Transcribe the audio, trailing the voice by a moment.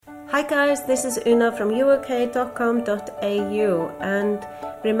Hi guys, this is Una from uok.com.au, and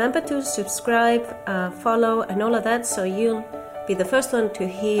remember to subscribe, follow and all of that so you'll be the first one to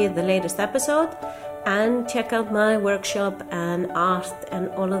hear the latest episode, and check out my workshop and art and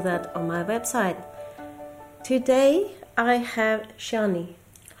all of that on my website. Today I have Shani.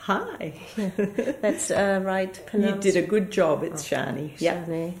 Hi. That's right pronounced. You did a good job, it's Shani. Yeah.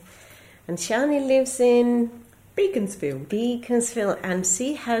 Shani. And Shani lives in Beaconsfield, and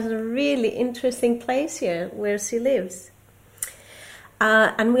she has a really interesting place here where she lives.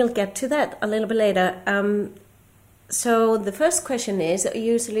 And we'll get to that a little bit later. So the first question is,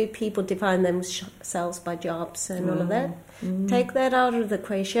 usually people define themselves by jobs and all of that. Take that out of the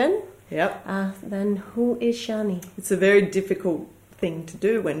equation. Yep. Then who is Shani? It's a very difficult thing to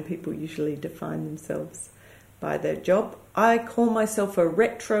do when people usually define themselves by their job. I call myself a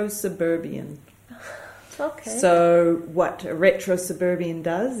retro suburban. Okay. So what a retro suburban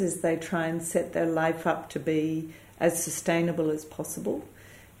does is they try and set their life up to be as sustainable as possible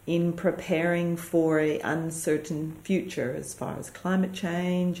in preparing for an uncertain future as far as climate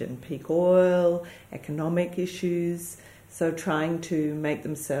change and peak oil, economic issues. So trying to make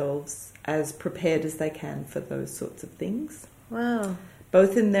themselves as prepared as they can for those sorts of things. Wow.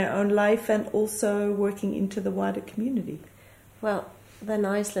 Both in their own life and also working into the wider community. Well, then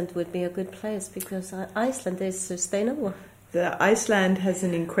Iceland would be a good place because Iceland is sustainable. Iceland has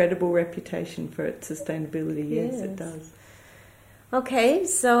an incredible reputation for its sustainability. Yes, it does. Okay,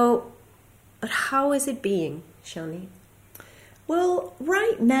 so how is it being, Shani? Well,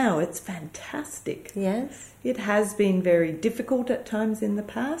 right now it's fantastic. Yes. It has been very difficult at times in the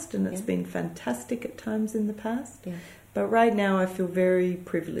past, and it's been fantastic at times in the past. Yeah. But right now I feel very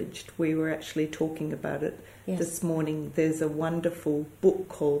privileged. We were actually talking about it this morning. There's a wonderful book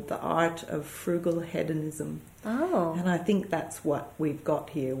called The Art of Frugal Hedonism. Oh. And I think that's what we've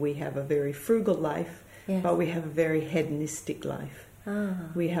got here. We have a very frugal life, but we have a very hedonistic life.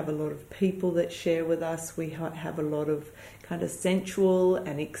 We have a lot of people that share with us. We have a lot of kind of sensual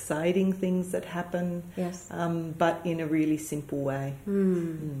and exciting things that happen, but in a really simple way.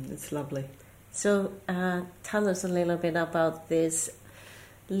 It's lovely. So tell us a little bit about this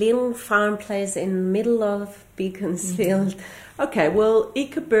little farm place in the middle of Beaconsfield. Okay, well,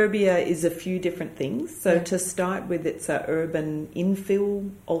 Ecoburbia is a few different things. So to start with, it's an urban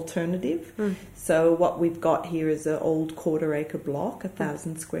infill alternative. So what we've got here is an old quarter-acre block,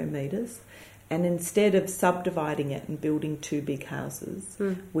 1,000 square metres. And instead of subdividing it and building two big houses,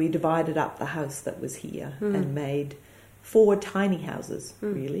 we divided up the house that was here and made 4 tiny houses,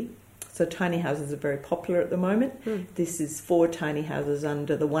 really. So tiny houses are very popular at the moment. This is 4 tiny houses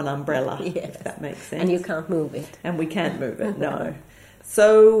under the one umbrella, if that makes sense. And you can't move it. And we can't move it, no.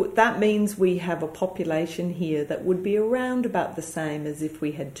 So that means we have a population here that would be around about the same as if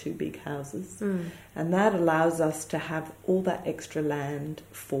we had 2 big houses. And that allows us to have all that extra land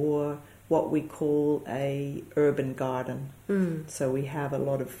for what we call a urban garden. So we have a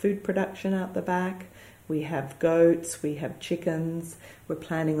lot of food production out the back. We have goats, we have chickens. We're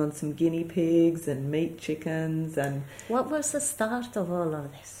planning on some guinea pigs and meat chickens. And what was the start of all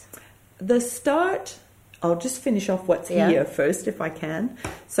of this? The start, I'll just finish off what's here first if I can.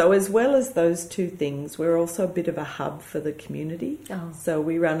 So as well as those 2 things, we're also a bit of a hub for the community. So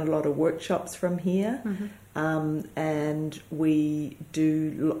we run a lot of workshops from here. And we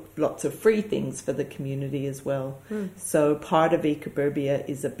do lots of free things for the community as well. So part of Ecoburbia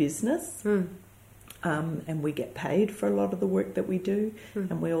is a business. And we get paid for a lot of the work that we do.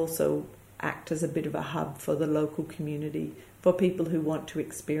 And we also act as a bit of a hub for the local community, for people who want to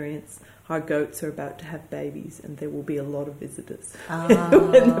experience. Our goats are about to have babies, and there will be a lot of visitors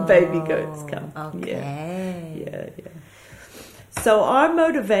when the baby goats come. Okay. Yeah. So our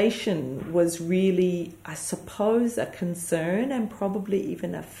motivation was really, I suppose, a concern and probably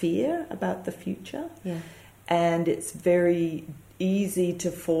even a fear about the future. And it's very easy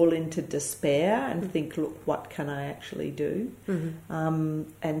to fall into despair and think, look, what can I actually do?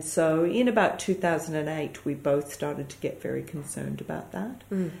 And so in about 2008, we both started to get very concerned about that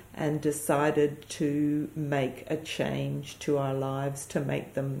and decided to make a change to our lives to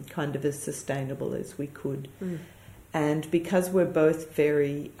make them kind of as sustainable as we could. And because we're both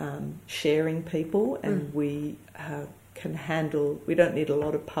very sharing people and we can handle, we don't need a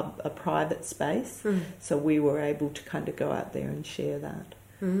lot of a private space, so we were able to kind of go out there and share that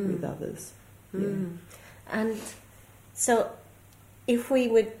with others. And so if we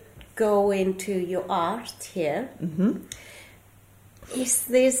would go into your art here, is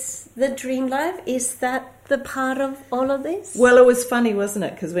this the dream life? Is that the part of all of this? Well, it was funny, wasn't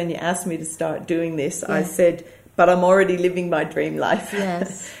it? Because when you asked me to start doing this, I said, but I'm already living my dream life.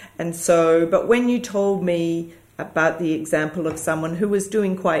 Yes. And so, but when you told me about the example of someone who was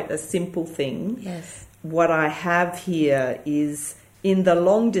doing quite a simple thing, yes, what I have here is, in the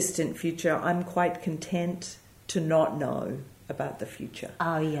long distant future, I'm quite content to not know about the future.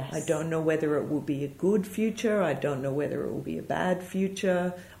 Oh, yes. I don't know whether it will be a good future. I don't know whether it will be a bad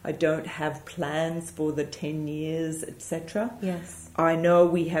future. I don't have plans for the 10 years, etc. Yes. I know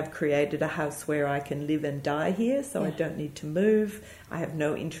we have created a house where I can live and die here, so I don't need to move. I have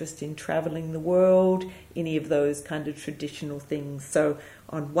no interest in traveling the world, any of those kind of traditional things. So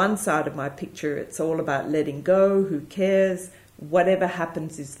on one side of my picture, it's all about letting go, who cares, whatever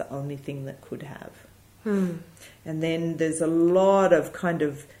happens is the only thing that could have. And then there's a lot of kind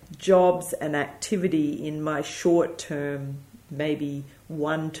of jobs and activity in my short term, maybe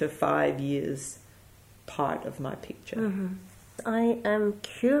 1 to 5 years part of my picture. I am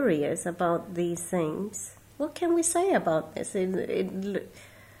curious about these things. What can we say about this?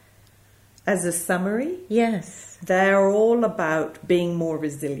 As a summary, Yes. they are all about being more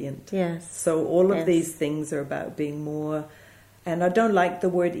resilient. Yes. So all of Yes. these things are about being more, and I don't like the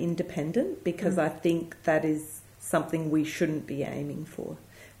word independent because I think that is something we shouldn't be aiming for.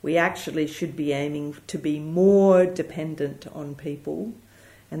 We actually should be aiming to be more dependent on people.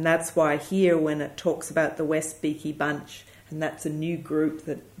 And that's why here, when it talks about the West Beaky Bunch, and that's a new group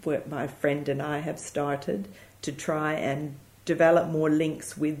that my friend and I have started to try and develop more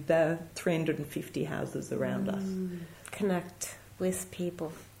links with the 350 houses around us. Connect with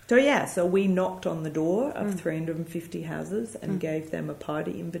people. So yeah, so we knocked on the door of 350 houses and gave them a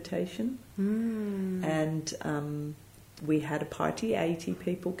party invitation. And we had a party, 80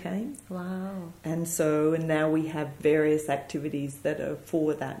 people came. Wow. And now we have various activities that are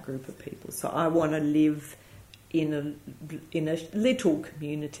for that group of people. So I want to live in a little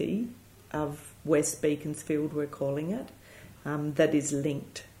community of West Beaconsfield, we're calling it, that is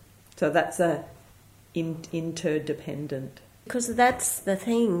linked. So that's a interdependent. Because that's the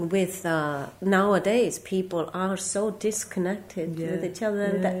thing with nowadays, people are so disconnected with each other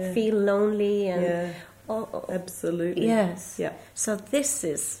and that feel lonely. And absolutely. Yes. Yeah. So this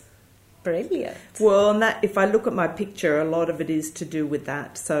is brilliant. Well, and that, if I look at my picture, a lot of it is to do with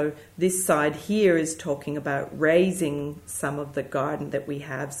that. So this side here is talking about raising some of the garden that we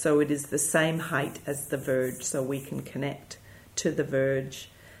have, so it is the same height as the verge, so we can connect to the verge,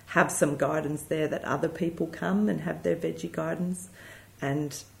 have some gardens there that other people come and have their veggie gardens,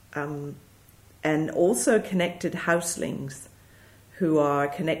 and also connected houselings who are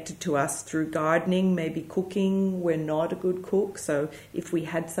connected to us through gardening, maybe cooking. We're not a good cook, so if we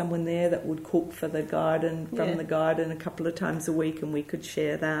had someone there that would cook for the garden, from the garden a couple of times a week, and we could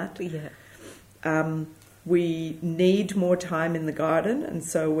share that. We need more time in the garden, and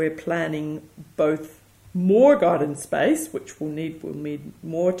so we're planning both more garden space, which will need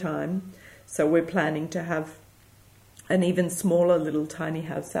more time. So we're planning to have an even smaller little tiny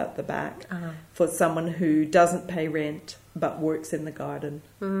house out the back for someone who doesn't pay rent but works in the garden.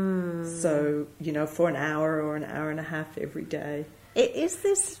 So, for an hour or an hour and a half every day. Is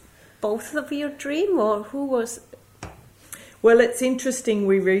this both of your dream, or who was... Well, it's interesting.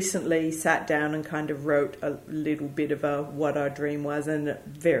 We recently sat down and kind of wrote a little bit of what our dream was, and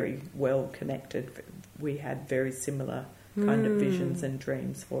very well connected. We had very similar kind of visions and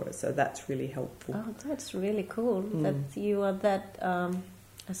dreams for it, so that's really helpful. Oh, that's really cool that you are that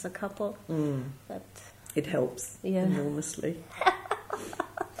as a couple. That it helps enormously.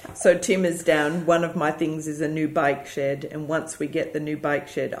 So Tim is down. One of my things is a new bike shed, and once we get the new bike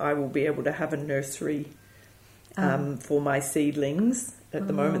shed, I will be able to have a nursery for my seedlings. At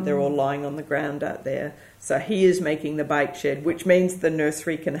the moment, they're all lying on the ground out there. So he is making the bike shed, which means the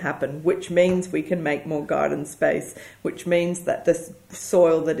nursery can happen, which means we can make more garden space, which means that the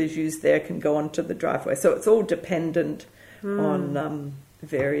soil that is used there can go onto the driveway. So it's all dependent on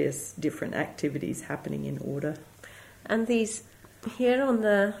various different activities happening in order. And these here on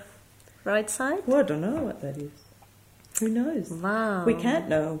the right side? Well, I don't know what that is. Who knows? Wow. We can't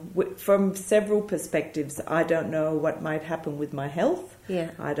know. From several perspectives, I don't know what might happen with my health.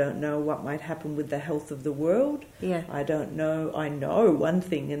 Yeah. I don't know what might happen with the health of the world. Yeah. I don't know. I know one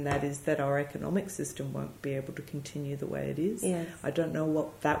thing, and that is that our economic system won't be able to continue the way it is. Yes. I don't know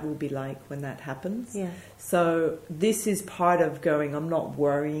what that will be like when that happens. Yeah. So this is part of going, I'm not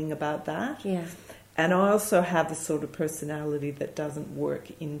worrying about that. Yeah. And I also have a sort of personality that doesn't work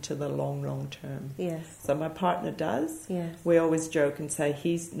into the long, long term. Yes. So my partner does. Yes. We always joke and say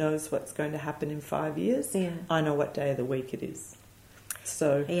he knows what's going to happen in 5 years. Yeah. I know what day of the week it is.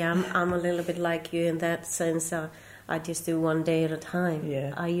 So yeah, I'm a little bit like you in that sense. I just do one day at a time.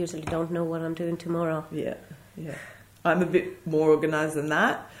 Yeah. I usually don't know what I'm doing tomorrow. Yeah, yeah. I'm a bit more organised than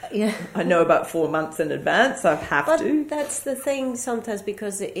that. Yeah. I know about 4 months in advance. I have to. But that's the thing sometimes,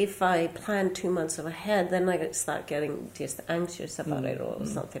 because if I plan 2 months ahead, then I start getting just anxious about it or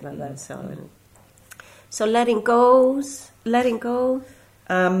something like that. So letting go.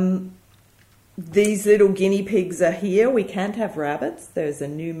 These little guinea pigs are here. We can't have rabbits. There's a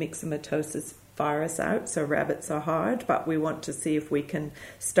new myxomatosis virus out, so rabbits are hard, but we want to see if we can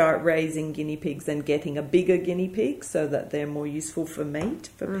start raising guinea pigs and getting a bigger guinea pig so that they're more useful for meat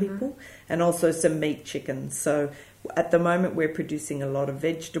for people, and also some meat chickens. So at the moment we're producing a lot of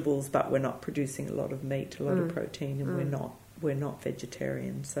vegetables, but we're not producing a lot of meat, a lot of protein, and we're not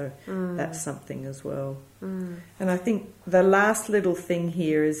vegetarian, so that's something as well. And I think the last little thing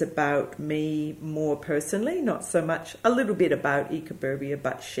here is about me more personally, not so much a little bit about Ecoburbia,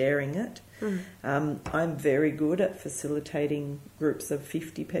 but sharing it. I'm very good at facilitating groups of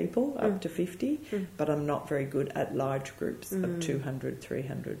 50 people, up to 50, but I'm not very good at large groups of 200,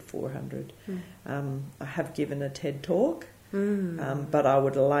 300, 400. I have given a TED talk, but I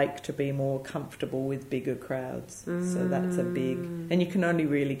would like to be more comfortable with bigger crowds. So that's a big... And you can only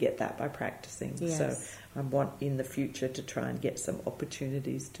really get that by practicing. Yes. So I want in the future to try and get some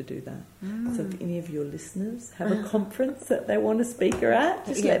opportunities to do that. So if any of your listeners have a conference that they want a speaker at,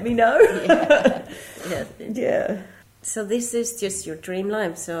 just let me know. Yeah. So this is just your dream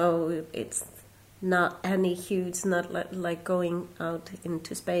life. So it's not any huge, not like going out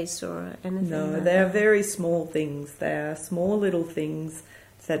into space or anything. No, like they're that. very small things. They are small little things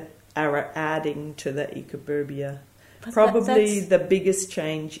that are adding to the Ecoburbia. But Probably the biggest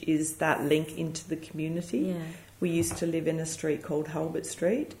change is that link into the community. Yeah. We used to live in a street called Hulbert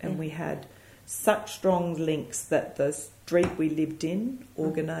Street, and we had such strong links that the street we lived in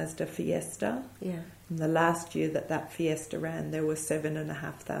organised a fiesta. Yeah. And the last year that fiesta ran, there were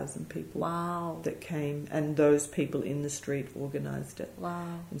 7,500 people Wow. that came, and those people in the street organised it. Wow.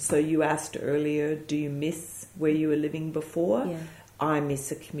 And so you asked earlier, do you miss where you were living before? Yeah. I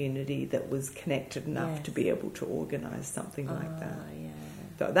miss a community that was connected enough Yes. to be able to organise something like that. Yeah.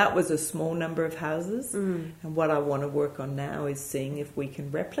 So that was a small number of houses, and what I want to work on now is seeing if we can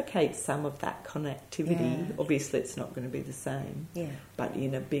replicate some of that connectivity. Yeah. Obviously it's not going to be the same, but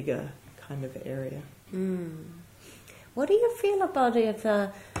in a bigger kind of area. What do you feel about if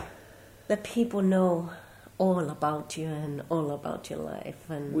the people know all about you and all about your life?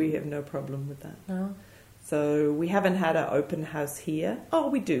 And We have no problem with that. no? So we haven't had an open house here. Oh,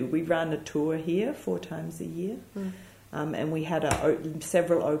 we do. We run a tour here 4 times a year. And we had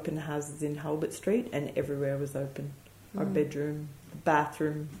several open houses in Hulbert Street, and everywhere was open. Our bedroom,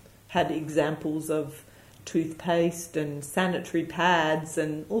 bathroom had examples of toothpaste and sanitary pads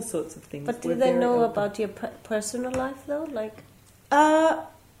and all sorts of things. But do We're they very know open. about your personal life though? Like,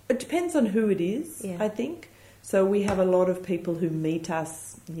 It depends on who it is, Yeah. I think. So we have a lot of people who meet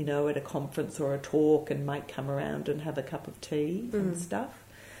us, at a conference or a talk and might come around and have a cup of tea and stuff.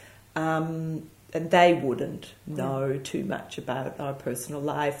 And they wouldn't know too much about our personal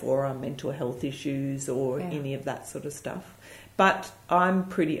life or our mental health issues or any of that sort of stuff. But I'm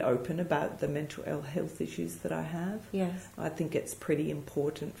pretty open about the mental health issues that I have. yes. I think it's pretty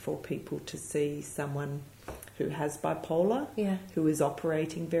important for people to see someone who has bipolar, Yeah. who is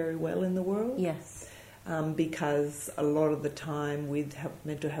operating very well in the world. Yes. Because a lot of the time with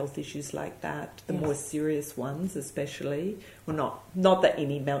mental health issues like that, the more serious ones especially, well, not that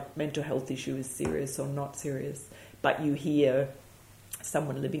any mental health issue is serious or not serious, but you hear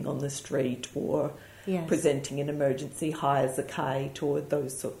someone living on the street or presenting an emergency, hires a kite or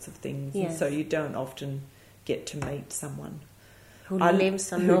those sorts of things. Yes. And so you don't often get to meet someone Who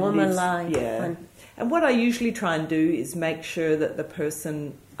lives a normal life. Yeah. And what I usually try and do is make sure that the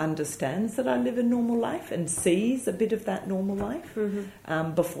person understands that I live a normal life and sees a bit of that normal life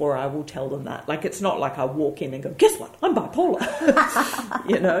before I will tell them that. Like, it's not like I walk in and go, guess what, I'm bipolar,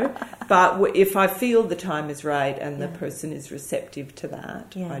 But if I feel the time is right and the person is receptive to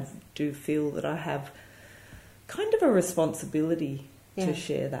that, I do feel that I have kind of a responsibility to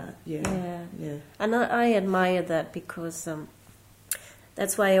share that. Yeah. And I admire that because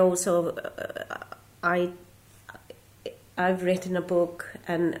that's why also I've written a book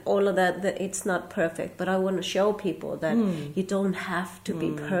and all of that it's not perfect, but I want to show people that you don't have to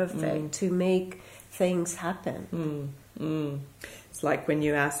be perfect to make things happen. It's like when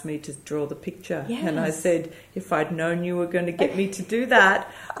you asked me to draw the picture and I said, if I'd known you were going to get me to do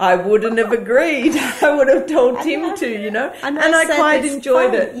that, I wouldn't have agreed. I would have told Tim to, And I quite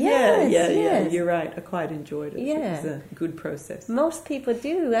enjoyed it. Yeah, you're right. I quite enjoyed it. Yeah. It was a good process. Most people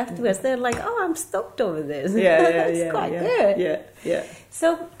do afterwards. They're like, oh, I'm stoked over this. Yeah, It's quite good. Yeah.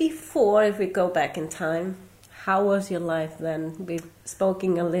 So before, if we go back in time, how was your life then? We've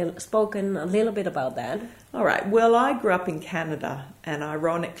spoken a little bit about that. All right. Well, I grew up in Canada, and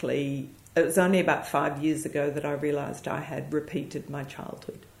ironically, it was only about 5 years ago that I realised I had repeated my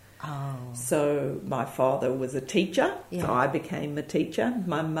childhood. Oh. So my father was a teacher, Yeah. so I became a teacher.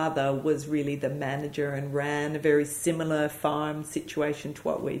 My mother was really the manager and ran a very similar farm situation to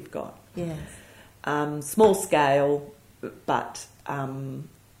what we've got. Yes. Small scale, but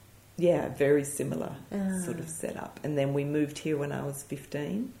very similar sort of setup. And then we moved here when I was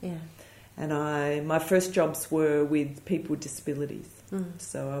 15. Yeah. And my first jobs were with people with disabilities.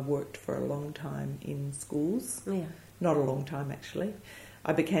 So I worked for a long time in schools. Yeah. Not a long time, actually.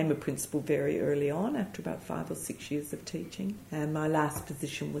 I became a principal very early on, after about 5 or 6 years of teaching. And my last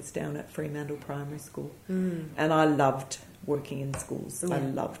position was down at Fremantle Primary School. And I loved working in schools. Yeah. I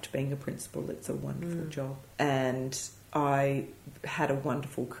loved being a principal. It's a wonderful job. And I had a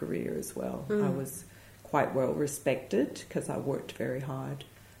wonderful career as well. I was quite well respected because I worked very hard.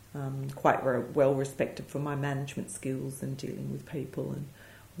 Quite well respected for my management skills and dealing with people and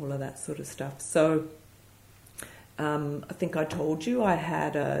all of that sort of stuff. So I think I told you I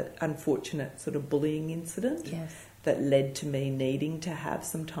had an unfortunate sort of bullying incident Yes. that led to me needing to have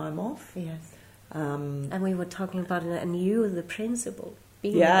some time off. Yes. And we were talking about it, and you, the principal,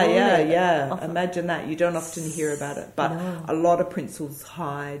 being Yeah. often. Imagine that. You don't often hear about it, but No. a lot of principals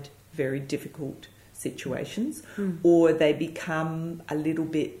hide very difficult situations, or they become a little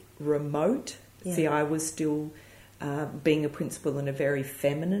bit remote. Yeah. See, I was still being a principal in a very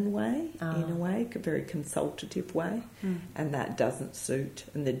feminine way, in a way, a very consultative way, and that doesn't suit,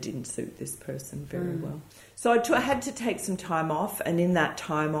 and that didn't suit this person very well. So I had to take some time off, and in that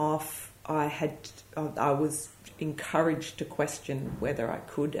time off, I was encouraged to question whether I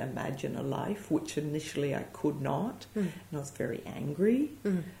could imagine a life, which initially I could not, and I was very angry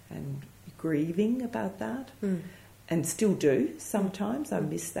and grieving about that, and still do sometimes. I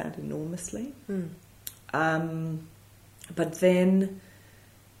miss that enormously. But then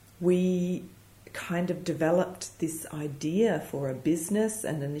we kind of developed this idea for a business,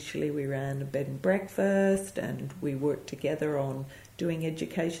 and initially we ran a bed and breakfast, and we worked together on doing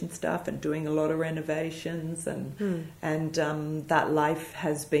education stuff and doing a lot of renovations, and that life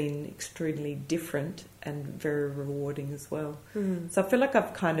has been extremely different and very rewarding as well. So I feel like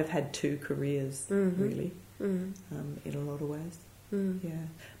I've kind of had two careers, really, in a lot of ways. Yeah,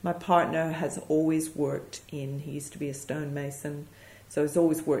 my partner has always worked he used to be a stonemason, so he's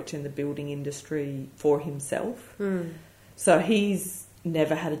always worked in the building industry for himself. So he's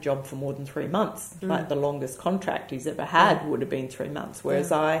never had a job for more than 3 months. Like the longest contract he's ever had would have been 3 months,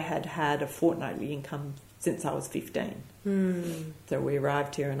 whereas I had had a fortnightly income since I was 15. So we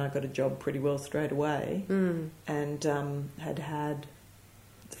arrived here and I got a job pretty well straight away, and had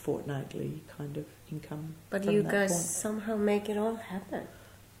fortnightly kind of income. But from you that guys point. somehow make it all happen.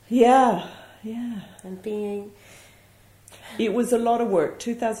 Yeah. And being... It was a lot of work.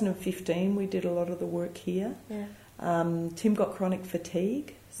 2015 we did a lot of the work here. Yeah. Tim got chronic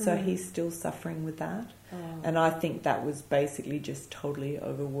fatigue, so he's still suffering with that. And I think that was basically just totally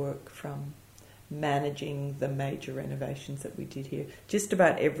overwork from managing the major renovations that we did here. Just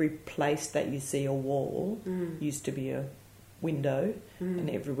about every place that you see a wall used to be a window, and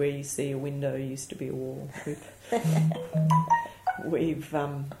everywhere you see a window used to be a wall. We've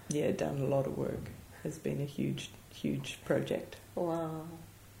done a lot of work. It's been a huge project. Wow.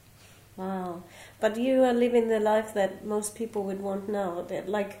 But you are living the life that most people would want now.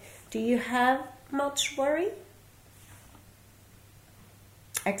 Like, do you have much worry?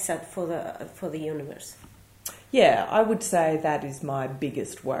 Except for the universe. Yeah, I would say that is my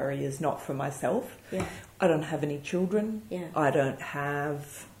biggest worry, is not for myself. Yeah. I don't have any children. Yeah. I don't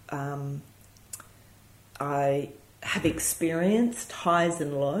have... I have experienced highs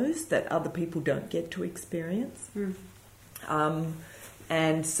and lows that other people don't get to experience.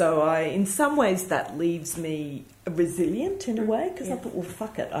 And so in some ways that leaves me resilient in a way, because I thought, well,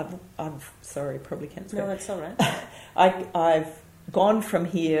 fuck it. I've sorry, probably can't swear. No, it's all right. I've gone from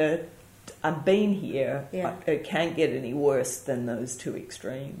here, I've been here. Yeah. It can't get any worse than those two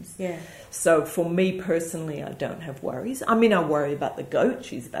extremes. Yeah. So for me personally, I don't have worries. I mean, I worry about the goat.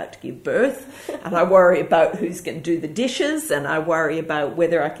 She's about to give birth. And I worry about who's going to do the dishes. And I worry about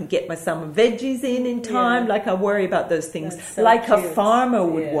whether I can get my summer veggies in time. Yeah. Like, I worry about those things. That's so like cute. a farmer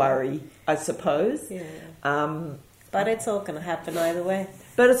would Yeah. worry, I suppose. Yeah. But it's all going to happen either way.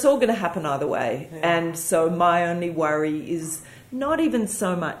 But it's all going to happen either way. Yeah. And so my only worry is not even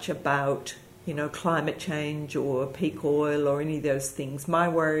so much about, climate change or peak oil or any of those things. My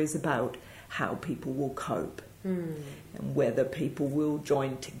worry is about how people will cope and whether people will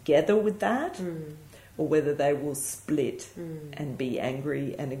join together with that or whether they will split and be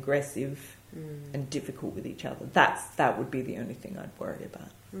angry and aggressive and difficult with each other. That would be the only thing I'd worry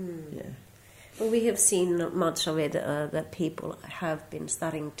about. Yeah. Well, we have seen much of it, that people have been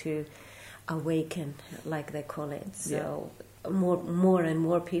starting to awaken, like they call it. So more and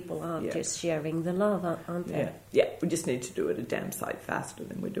more people are just sharing the love, aren't they? Yeah, we just need to do it a damn sight faster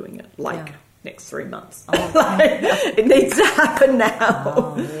than we're doing it. Next 3 months. Oh. It needs to happen now.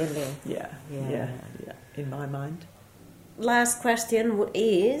 Oh, really? Yeah, in my mind. Last question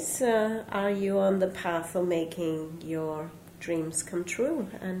is, are you on the path of making your dreams come true?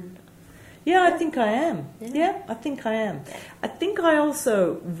 And yeah, I think I am. Yeah, I think I am. I think I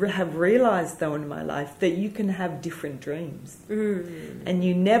also have realised, though, in my life that you can have different dreams. And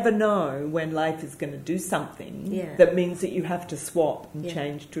you never know when life is going to do something that means that you have to swap and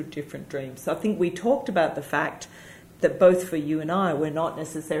change to a different dream. So I think we talked about the fact that both for you and I, we're not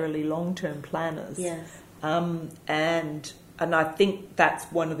necessarily long-term planners. Yes. And I think that's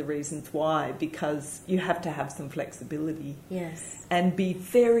one of the reasons why, because you have to have some flexibility. Yes. And be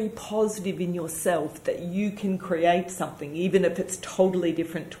very positive in yourself that you can create something, even if it's totally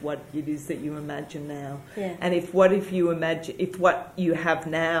different to what it is that you imagine now. Yeah. And if what you have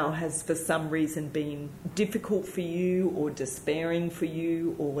now has for some reason been difficult for you or despairing for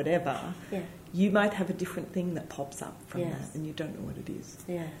you or whatever, you might have a different thing that pops up from that and you don't know what it is.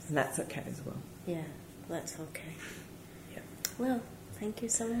 Yes. And that's okay as well. Yeah, that's okay. Well, thank you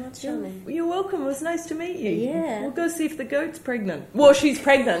so much, Johnny. You're welcome. It was nice to meet you. Yeah. We'll go see if the goat's pregnant. Well, she's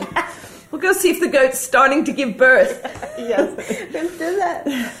pregnant. We'll go see if the goat's starting to give birth. Yes, we'll do that.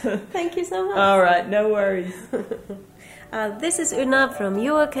 Thank you so much. All right, no worries. This is Una from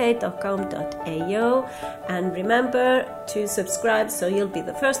youok.com.au, and remember to subscribe so you'll be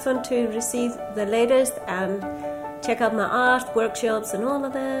the first one to receive the latest, and check out my art, workshops and all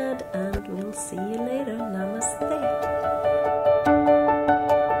of that, and we'll see you later. Namaste.